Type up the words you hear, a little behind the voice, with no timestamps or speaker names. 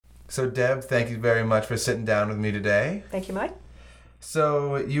So Deb, thank you very much for sitting down with me today. Thank you, Mike.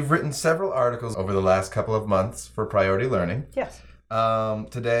 So you've written several articles over the last couple of months for Priority Learning. Yes.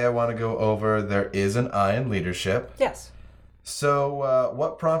 Today I want to go over There Is an I in Leadership. Yes. So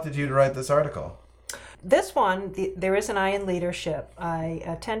what prompted you to write this article? This one, There Is an I in Leadership. I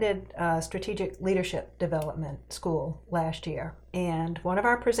attended Strategic Leadership Development School last year, and one of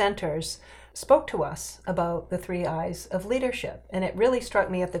our presenters spoke to us about the 3 I's of leadership. And it really struck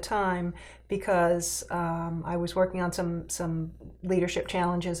me at the time because I was working on some leadership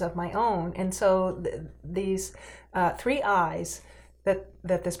challenges of my own. And so these 3 I's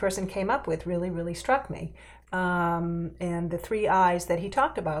that this person came up with really struck me. And the 3 I's that he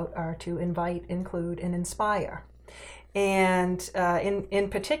talked about are to invite, include, and inspire. And in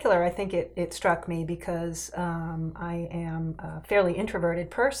particular, I think it struck me because I am a fairly introverted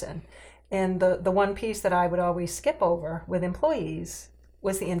person. And the one piece that I would always skip over with employees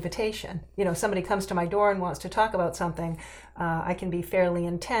was the invitation. You know, somebody comes to my door and wants to talk about something, I can be fairly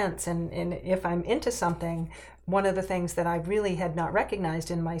intense. And if I'm into something, one of the things that I really had not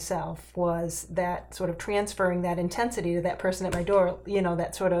recognized in myself was that sort of transferring that intensity to that person at my door, you know,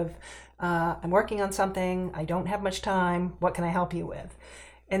 that sort of, I'm working on something, I don't have much time, what can I help you with?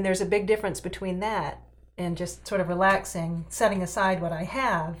 And there's a big difference between that and just sort of relaxing, setting aside what I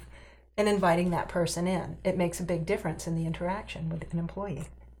have, and inviting that person in. It makes a big difference in the interaction with an employee.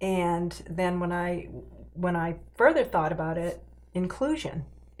 And then when I further thought about it, inclusion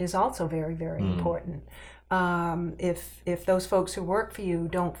is also very important. If those folks who work for you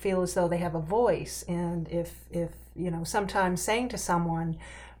don't feel as though they have a voice, and if you know, sometimes saying to someone,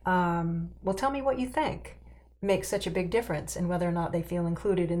 well, tell me what you think, makes such a big difference in whether or not they feel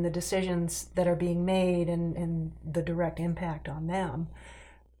included in the decisions that are being made and the direct impact on them.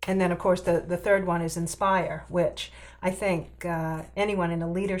 And then, of course, the third one is inspire, which I think anyone in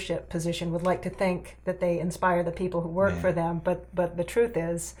a leadership position would like to think that they inspire the people who work for them. But the truth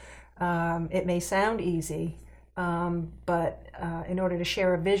is, it may sound easy, but in order to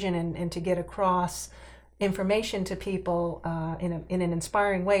share a vision and to get across information to people in an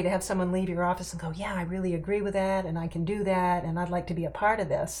inspiring way, to have someone leave your office and go, yeah, I really agree with that, and I can do that, and I'd like to be a part of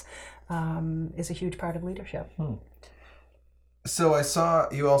this, is a huge part of leadership. So I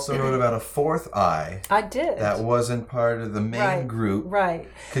saw you also wrote about a 4th I. I did. That wasn't part of the main group. Right.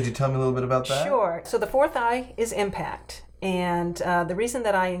 Could you tell me a little bit about that? Sure. So the 4th I is impact. And the reason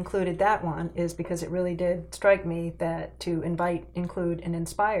that I included that one is because it really did strike me that to invite, include, and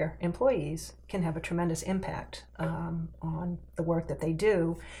inspire employees can have a tremendous impact on the work that they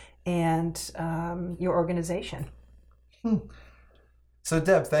do and your organization. So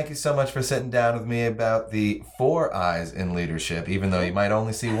Deb, thank you so much for sitting down with me about the 4 I's in leadership, even though you might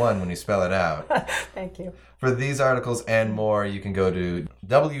only see one when you spell it out. Thank you. For these articles and more, you can go to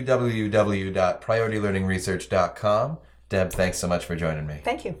www.prioritylearningresearch.com. Deb, thanks so much for joining me.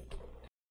 Thank you.